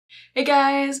Hey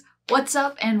guys, what's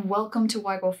up and welcome to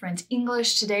Why Girlfriends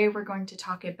English. Today we're going to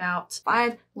talk about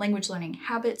 5 language learning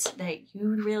habits that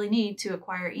you really need to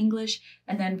acquire English,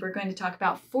 and then we're going to talk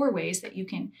about 4 ways that you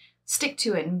can stick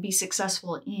to it and be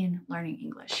successful in learning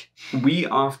English. We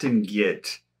often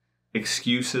get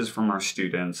excuses from our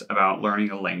students about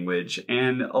learning a language,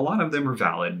 and a lot of them are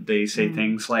valid. They say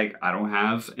things like, I don't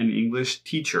have an English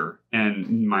teacher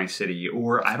in my city,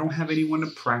 or I don't have anyone to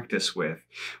practice with,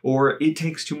 or it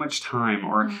takes too much time,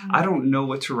 or I don't know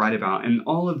what to write about. And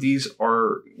all of these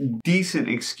are decent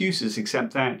excuses,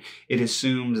 except that it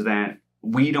assumes that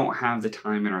we don't have the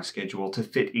time in our schedule to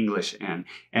fit English in.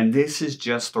 And this is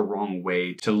just the wrong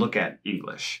way to look at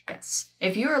English. Yes.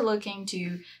 If you are looking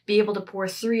to be able to pour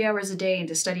 3 hours a day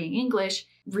into studying English,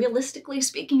 realistically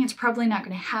speaking, it's probably not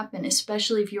going to happen,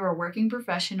 especially if you're a working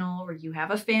professional or you have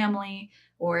a family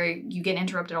or you get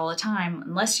interrupted all the time.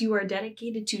 Unless you are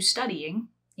dedicated to studying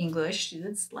English,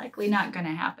 it's likely not going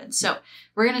to happen. So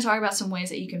we're going to talk about some ways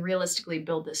that you can realistically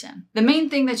build this in. The main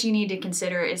thing that you need to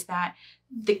consider is that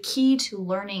the key to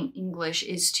learning English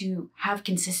is to have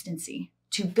consistency,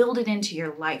 to build it into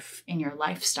your life and your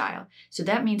lifestyle. So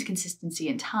that means consistency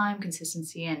in time,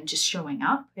 consistency in just showing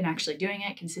up and actually doing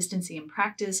it, consistency in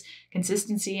practice,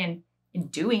 consistency in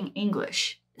doing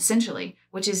English, essentially,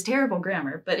 which is terrible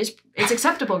grammar, but it's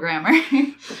acceptable grammar,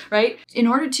 right? In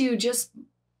order to just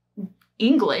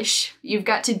English, you've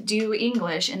got to do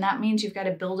English, and that means you've got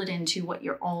to build it into what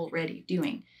you're already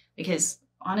doing. Because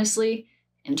honestly,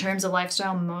 in terms of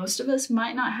lifestyle, most of us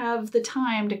might not have the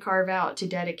time to carve out to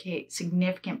dedicate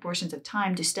significant portions of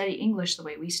time to study English the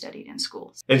way we studied in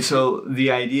schools. And so the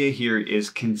idea here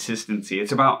is consistency.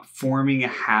 It's about forming a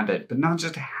habit, but not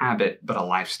just a habit, but a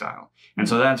lifestyle. And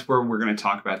so that's where we're going to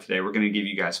talk about today. We're going to give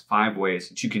you guys 5 ways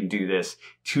that you can do this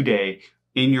today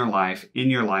in your life, in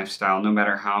your lifestyle, no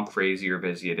matter how crazy or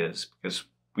busy it is, because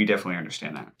we definitely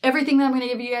understand that. Everything that I'm going to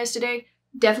give you guys today,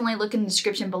 definitely look in the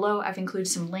description below. I've included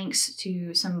some links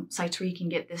to some sites where you can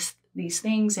get these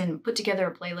things and put together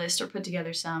a playlist or put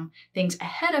together some things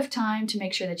ahead of time to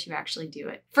make sure that you actually do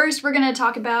it. First, we're going to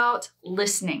talk about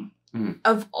listening.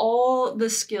 Of all the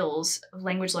skills,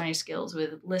 language learning skills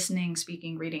with listening,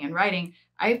 speaking, reading, and writing,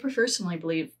 I personally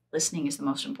believe listening is the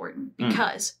most important,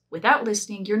 because without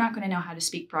listening, you're not going to know how to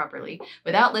speak properly.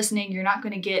 Without listening, you're not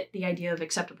going to get the idea of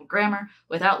acceptable grammar.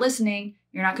 Without listening,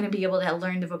 you're not going to be able to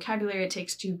learn the vocabulary it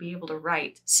takes to be able to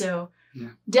write. So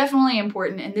definitely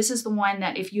important. And this is the one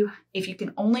that if you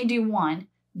can only do one,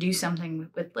 do something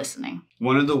with listening.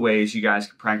 One of the ways you guys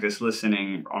can practice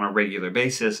listening on a regular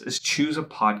basis is choose a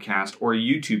podcast or a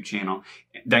YouTube channel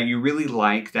that you really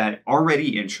like, that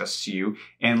already interests you,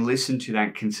 and listen to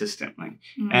that consistently.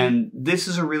 And this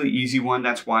is a really easy one.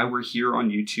 That's why we're here on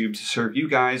YouTube, to serve you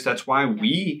guys. That's why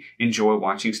we enjoy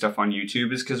watching stuff on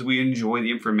YouTube, is because we enjoy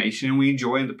the information and we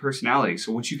enjoy the personality.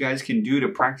 So what you guys can do to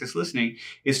practice listening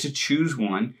is to choose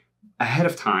one ahead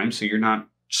of time, so you're not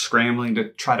scrambling to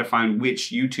try to find which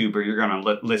YouTuber you're going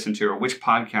to listen to or which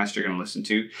podcast you're going to listen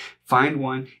to. Find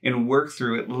one and work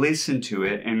through it, listen to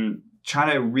it, and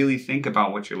try to really think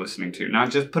about what you're listening to.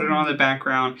 Not just put it on the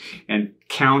background and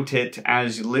count it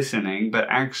as listening, but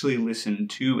actually listen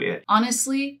to it.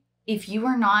 Honestly, if you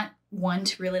are not one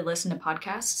to really listen to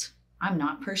podcasts, I'm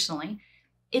not personally,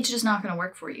 it's just not going to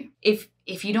work for you. If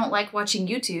you don't like watching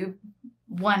YouTube,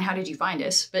 1, how did you find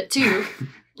us? But 2,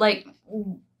 like,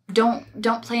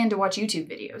 don't plan to watch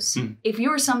YouTube videos. If you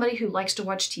are somebody who likes to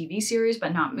watch TV series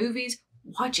but not movies,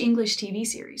 watch English TV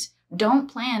series.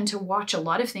 Don't plan to watch a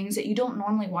lot of things that you don't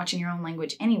normally watch in your own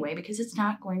language anyway, because it's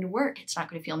not going to work. It's not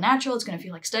going to feel natural. It's going to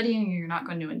feel like studying, and you're not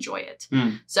going to enjoy it.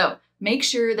 So make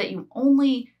sure that you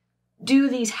only do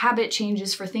these habit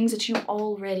changes for things that you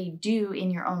already do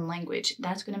in your own language.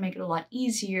 That's going to make it a lot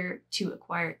easier to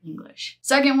acquire English.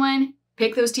 Second one,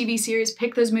 pick those TV series,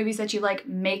 pick those movies that you like,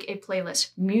 make a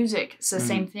playlist. Music, it's the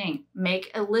same thing.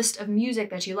 Make a list of music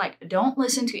that you like. Don't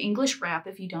listen to English rap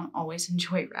if you don't always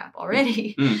enjoy rap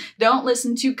already. Don't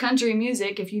listen to country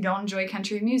music if you don't enjoy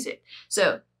country music.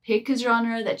 So pick a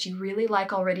genre that you really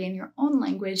like already in your own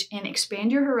language and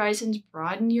expand your horizons,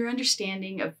 broaden your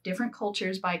understanding of different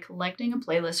cultures by collecting a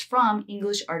playlist from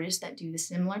English artists that do the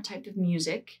similar type of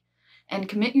music, and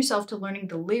commit yourself to learning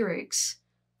the lyrics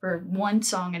for 1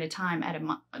 song at a time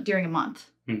during a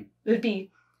month. It would be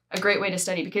a great way to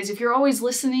study, because if you're always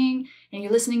listening and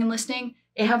you're listening and listening,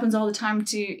 it happens all the time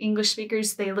to English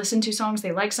speakers. They listen to songs,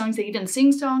 they like songs, they even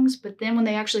sing songs, but then when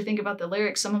they actually think about the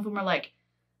lyrics, some of them are like,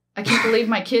 I can't believe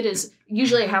my kid is,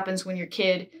 usually it happens when your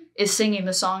kid is singing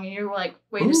the song and you're like,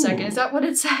 wait a second, is that what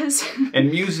it says?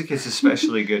 And music is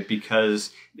especially good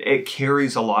because it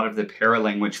carries a lot of the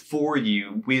paralanguage for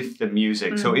you with the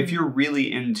music. So if you're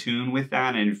really in tune with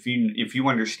that, and if you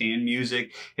understand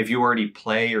music, if you already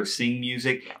play or sing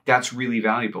music, that's really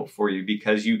valuable for you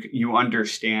because you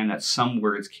understand that some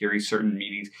words carry certain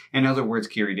meanings and other words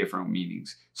carry different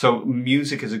meanings. So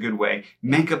music is a good way.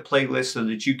 Make a playlist so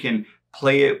that you can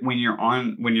play it when you're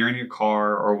in your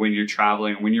car or when you're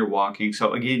traveling, when you're walking.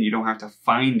 So again, you don't have to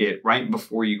find it right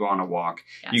before you go on a walk.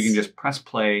 Yes. You can just press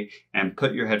play and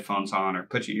put your headphones on or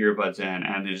put your earbuds in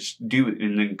and just do it,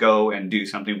 and then go and do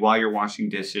something while you're washing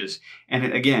dishes.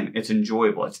 And again, it's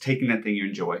enjoyable. It's taking that thing you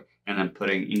enjoy and then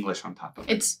putting English on top of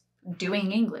it. It's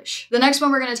doing English. The next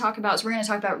one we're going to talk about is we're going to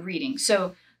talk about reading.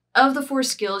 So of the 4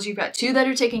 skills, you've got 2 that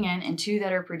are taking in and 2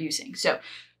 that are producing. So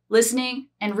listening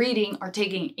and reading are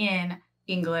taking in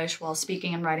English, while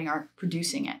speaking and writing are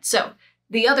producing it. So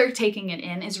the other taking it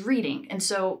in is reading. And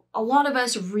so a lot of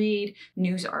us read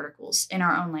news articles in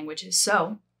our own languages.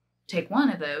 So take one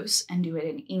of those and do it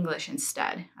in English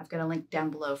instead. I've got a link down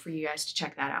below for you guys to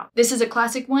check that out. This is a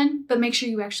classic one, but make sure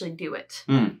you actually do it.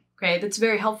 Okay, that's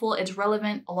very helpful. It's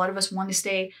relevant. A lot of us want to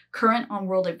stay current on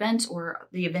world events or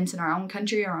the events in our own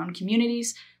country, our own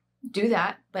communities. Do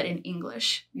that, but in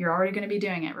English. You're already going to be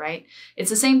doing it, right?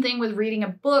 It's the same thing with reading a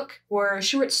book or a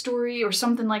short story or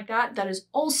something like that. That is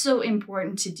also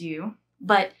important to do.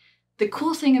 But the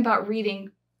cool thing about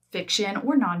reading fiction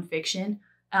or nonfiction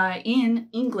in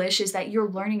English is that you're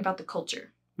learning about the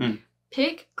culture.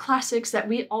 Pick classics that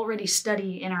we already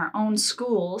study in our own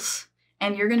schools,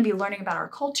 and you're going to be learning about our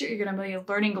culture. You're going to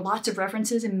be learning lots of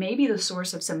references and maybe the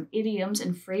source of some idioms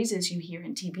and phrases you hear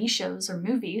in TV shows or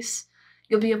movies.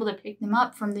 You'll be able to pick them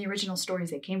up from the original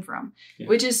stories they came from,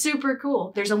 which is super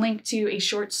cool. There's a link to a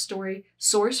short story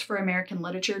source for American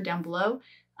literature down below.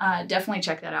 Definitely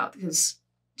check that out because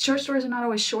short stories are not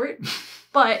always short,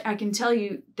 but I can tell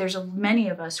you there's many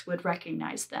of us would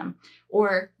recognize them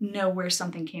or know where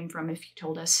something came from if you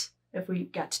told us, if we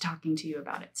got to talking to you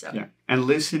about it. So yeah. And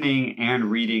listening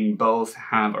and reading both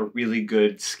have a really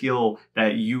good skill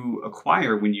that you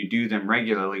acquire when you do them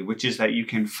regularly, which is that you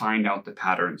can find out the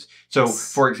patterns. So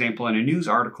for example, in a news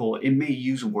article, it may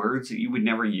use words that you would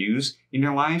never use in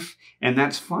your life. And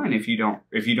that's fine if you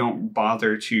don't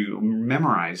bother to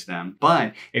memorize them.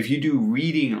 But if you do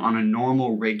reading on a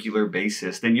normal, regular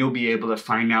basis, then you'll be able to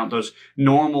find out those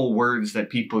normal words that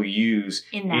people use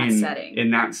in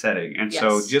that setting. And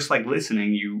so just like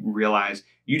listening, you realize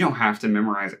you don't have to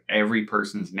memorize every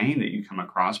person's name that you come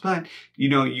across, but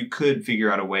you could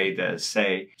figure out a way to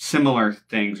say similar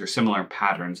things or similar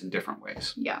patterns in different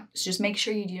ways. Yeah, just make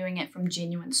sure you're doing it from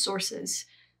genuine sources.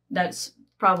 That's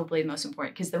probably the most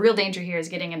important, because the real danger here is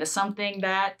getting into something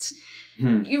that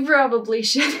you probably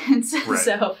shouldn't. Right.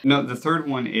 So no, the third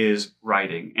one is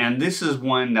writing. And this is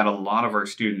one that a lot of our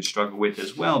students struggle with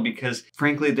as well, because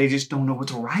frankly, they just don't know what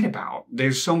to write about.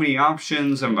 There's so many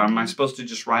options. Am I supposed to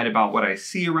just write about what I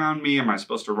see around me? Am I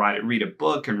supposed to read a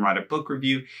book and write a book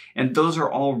review? And those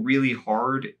are all really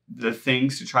hard, the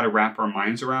things to try to wrap our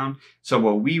minds around. So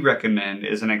what we recommend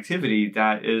is an activity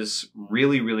that is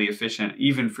really, really efficient,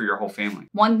 even for your whole family.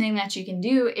 One thing that you can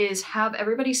do is have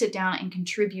everybody sit down and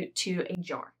contribute to a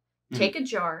jar. Take a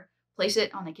jar, place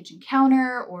it on the kitchen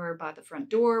counter or by the front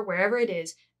door, wherever it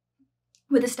is,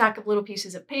 with a stack of little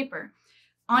pieces of paper.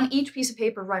 On each piece of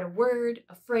paper, write a word,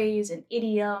 a phrase, an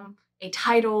idiom, a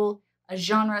title, a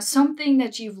genre, something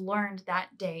that you've learned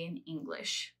that day in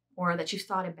English or that you've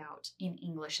thought about in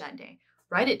English that day.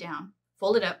 Write it down,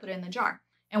 fold it up, put it in the jar.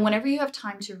 And whenever you have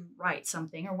time to write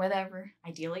something or whatever,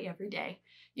 ideally every day,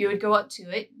 you would go up to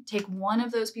it, take one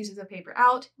of those pieces of paper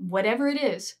out, whatever it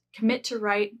is, commit to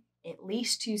write at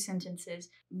least 2 sentences,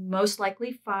 most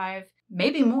likely 5,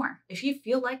 maybe more. If you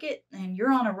feel like it and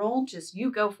you're on a roll, just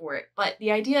you go for it. But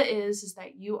the idea is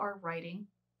that you are writing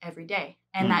every day.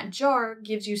 And that jar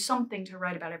gives you something to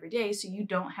write about every day, so you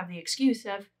don't have the excuse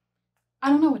of, I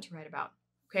don't know what to write about.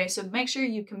 Okay, so make sure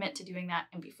you commit to doing that.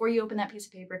 And before you open that piece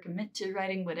of paper, commit to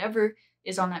writing whatever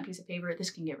is on that piece of paper.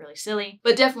 This can get really silly,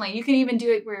 but definitely you can even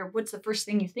do it where what's the first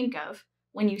thing you think of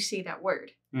when you see that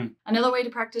word. Another way to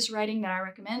practice writing that I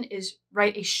recommend is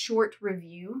write a short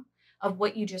review of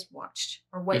what you just watched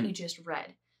or what you just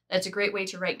read. That's a great way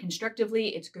to write constructively.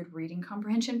 It's good reading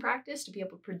comprehension practice to be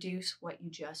able to produce what you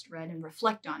just read and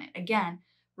reflect on it. Again,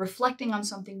 reflecting on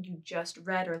something you just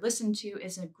read or listened to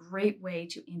is a great way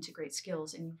to integrate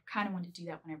skills, and you kind of want to do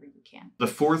that whenever you can. The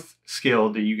fourth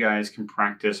skill that you guys can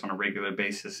practice on a regular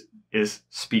basis is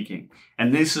speaking.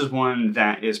 And this is one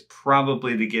that is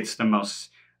probably that gets the most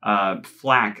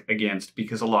flack against,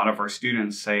 because a lot of our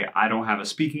students say, I don't have a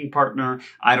speaking partner,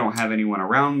 I don't have anyone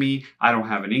around me, I don't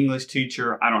have an English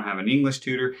teacher, I don't have an English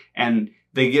tutor, and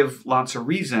they give lots of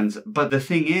reasons. But the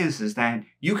thing is that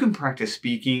you can practice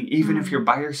speaking even if you're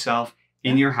by yourself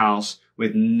in your house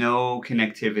with no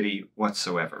connectivity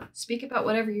whatsoever. Speak about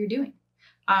whatever you're doing.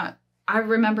 I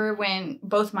remember when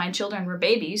both my children were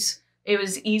babies, it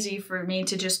was easy for me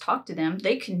to just talk to them.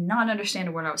 They could not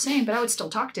understand what I was saying, but I would still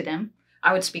talk to them.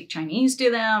 I would speak Chinese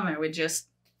to them. I would just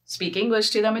speak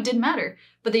English to them. It didn't matter.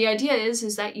 But the idea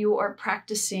is that you are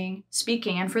practicing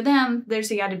speaking. And for them, there's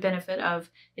the added benefit of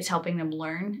it's helping them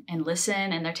learn and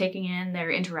listen, and they're taking in,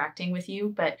 they're interacting with you.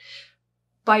 But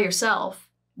by yourself,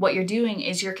 what you're doing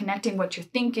is you're connecting what you're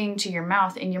thinking to your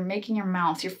mouth, and you're making your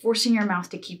mouth, you're forcing your mouth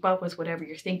to keep up with whatever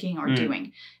you're thinking or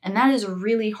doing. And that is a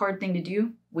really hard thing to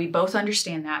do. We both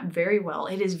understand that very well.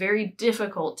 It is very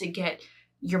difficult to get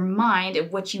your mind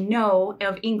of what you know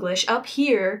of English up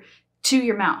here to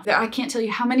your mouth. I can't tell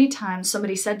you how many times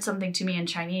somebody said something to me in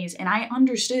Chinese and I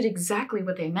understood exactly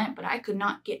what they meant, but I could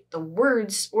not get the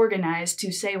words organized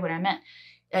to say what I meant.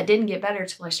 That didn't get better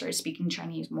till I started speaking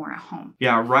Chinese more at home.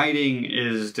 Yeah, writing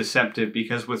is deceptive,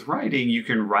 because with writing, you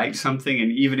can write something,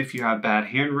 and even if you have bad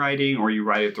handwriting or you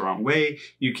write it the wrong way,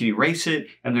 you can erase it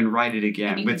and then write it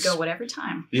again. And you can go whatever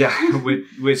time. Yeah,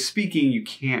 with speaking, you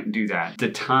can't do that. The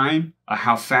time,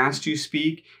 how fast you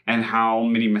speak, and how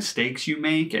many mistakes you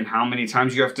make, and how many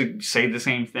times you have to say the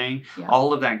same thing,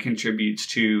 all of that contributes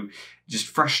to just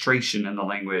frustration in the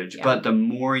language. But the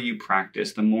more you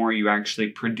practice, the more you actually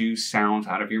produce sounds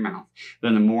out of your mouth,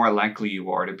 then the more likely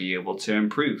you are to be able to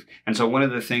improve. And so one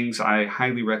of the things I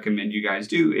highly recommend you guys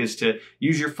do is to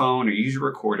use your phone or use your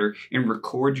recorder and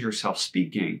record yourself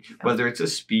speaking, whether it's a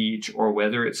speech or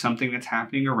whether it's something that's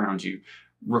happening around you.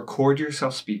 Record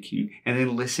yourself speaking and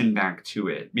then listen back to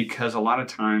it, because a lot of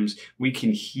times we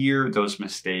can hear those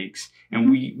mistakes and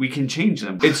we can change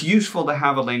them. It's useful to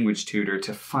have a language tutor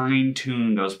to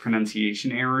fine-tune those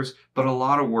pronunciation errors, but a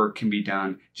lot of work can be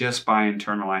done just by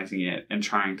internalizing it and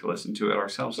trying to listen to it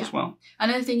ourselves as well.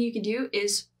 Another thing you can do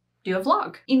is do a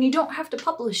vlog. And you don't have to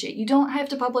publish it. You don't have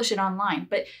to publish it online,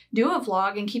 but do a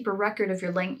vlog and keep a record of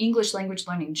your English language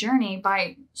learning journey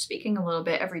by speaking a little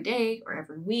bit every day or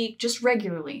every week, just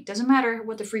regularly. Doesn't matter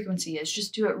what the frequency is,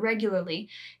 just do it regularly.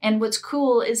 And what's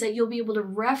cool is that you'll be able to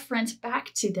reference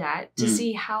back to that to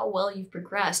see how well you've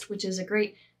progressed, which is a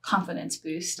great confidence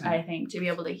boost, I think, to be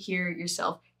able to hear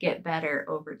yourself get better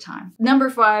over time. Number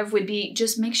 5 would be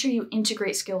just make sure you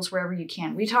integrate skills wherever you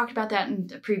can. We talked about that in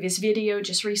the previous video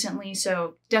just recently,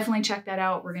 so definitely check that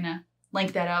out. We're gonna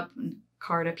link that up and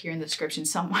card up here in the description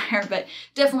somewhere, but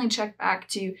definitely check back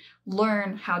to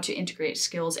learn how to integrate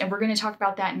skills. And we're gonna talk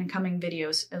about that in coming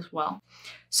videos as well.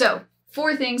 So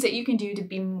 4 things that you can do to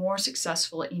be more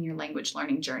successful in your language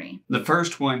learning journey. The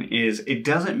first one is it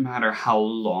doesn't matter how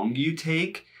long you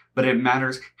take, but it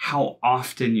matters how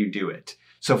often you do it.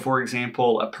 So for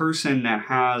example, a person that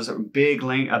has a big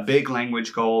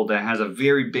language goal, that has a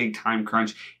very big time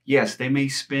crunch, yes, they may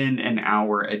spend an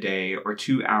hour a day or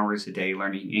 2 hours a day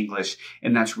learning English,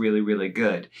 and that's really, really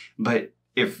good. But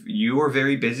if you are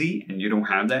very busy and you don't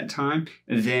have that time,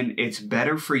 then it's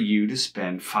better for you to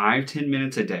spend 5-10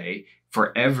 minutes a day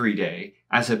for every day,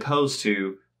 as opposed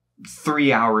to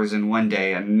 3 hours in one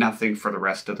day and nothing for the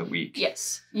rest of the week.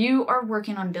 Yes, you are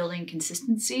working on building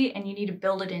consistency, and you need to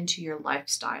build it into your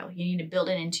lifestyle. You need to build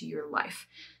it into your life.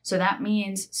 So that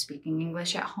means speaking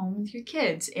English at home with your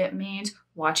kids. It means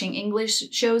watching English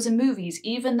shows and movies,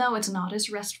 even though it's not as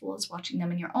restful as watching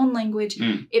them in your own language.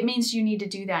 It means you need to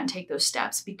do that and take those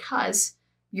steps, because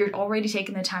you're already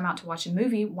taking the time out to watch a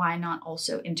movie. Why not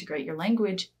also integrate your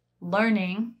language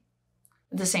learning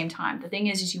at the same time? The thing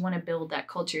is you want to build that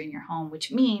culture in your home,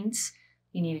 which means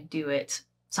you need to do it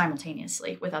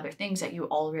simultaneously with other things that you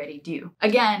already do.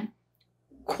 Again,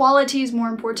 quality is more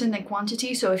important than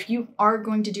quantity. So if you are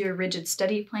going to do a rigid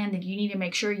study plan, then you need to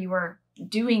make sure you are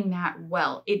doing that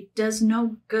well. It does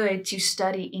no good to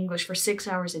study English for 6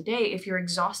 hours a day if you're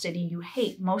exhausted and you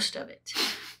hate most of it.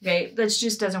 Okay, that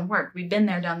just doesn't work. We've been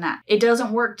there, done that. It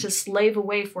doesn't work to slave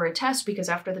away for a test, because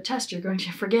after the test, you're going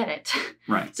to forget it.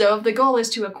 Right. So if the goal is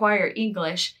to acquire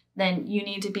English, then you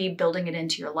need to be building it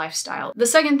into your lifestyle. The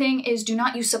second thing is do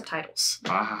not use subtitles.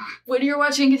 When you're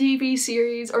watching a TV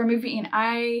series or a movie, and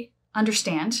I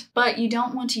understand, but you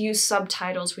don't want to use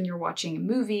subtitles when you're watching a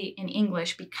movie in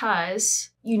English,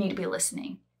 because you need to be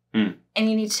listening. And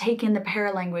you need to take in the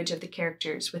paralanguage of the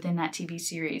characters within that TV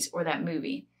series or that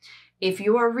movie. If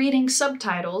you are reading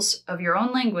subtitles of your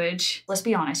own language, let's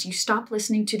be honest, you stop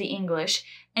listening to the English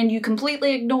and you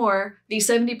completely ignore the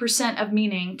 70% of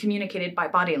meaning communicated by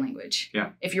body language. Yeah.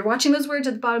 If you're watching those words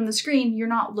at the bottom of the screen, you're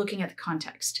not looking at the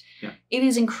context. Yeah. It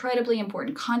is incredibly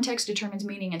important. Context determines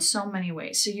meaning in so many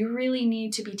ways. So you really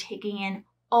need to be taking in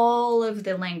all of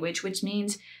the language, which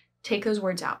means take those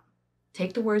words out.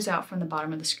 Take the words out from the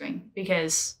bottom of the screen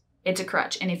because it's a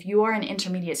crutch. And if you are an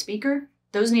intermediate speaker,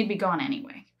 those need to be gone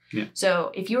anyway. Yeah.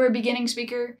 So if you're a beginning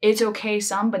speaker, it's okay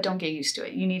some, but don't get used to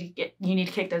it. You need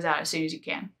to kick those out as soon as you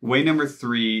can. Way number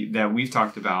 3 that we've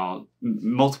talked about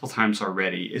multiple times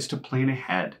already is to plan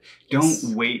ahead. Yes.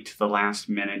 Don't wait to the last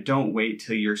minute. Don't wait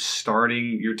till you're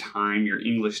starting your time, your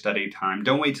English study time.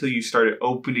 Don't wait till you started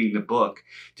opening the book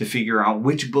to figure out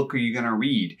which book are you going to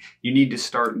read. You need to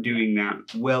start doing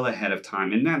that well ahead of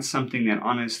time. And that's something that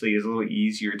honestly is a little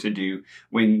easier to do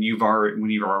when you've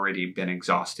already been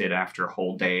exhausted after a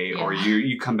whole day, or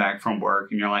you come back from work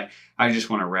and you're like, I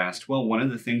just want to rest. Well, one of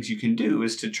the things you can do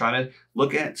is to try to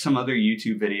look at some other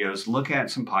YouTube videos, look at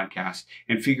some podcasts,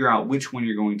 and figure out which one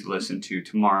you're going to listen to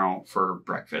tomorrow for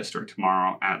breakfast or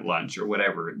tomorrow at lunch or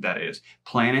whatever that is.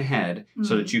 Plan ahead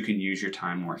so that you can use your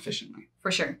time more efficiently.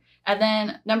 For sure. And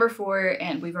then number 4,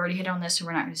 and we've already hit on this, so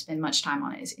we're not going to spend much time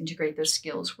on it, is integrate those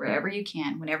skills wherever you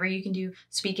can. Whenever you can do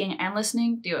speaking and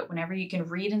listening, do it. Whenever you can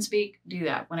read and speak, do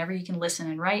that. Whenever you can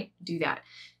listen and write, do that.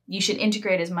 You should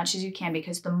integrate as much as you can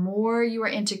because the more you are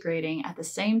integrating at the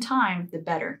same time, the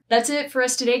better. That's it for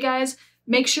us today, guys.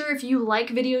 Make sure if you like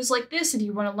videos like this and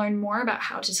you want to learn more about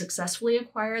how to successfully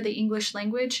acquire the English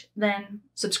language, then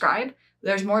subscribe.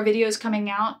 There's more videos coming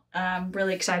out. I'm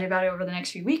really excited about it over the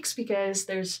next few weeks because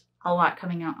there's a lot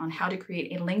coming out on how to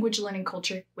create a language learning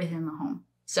culture within the home.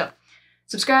 So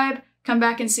subscribe, come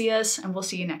back and see us, and we'll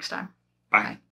see you next time. Bye.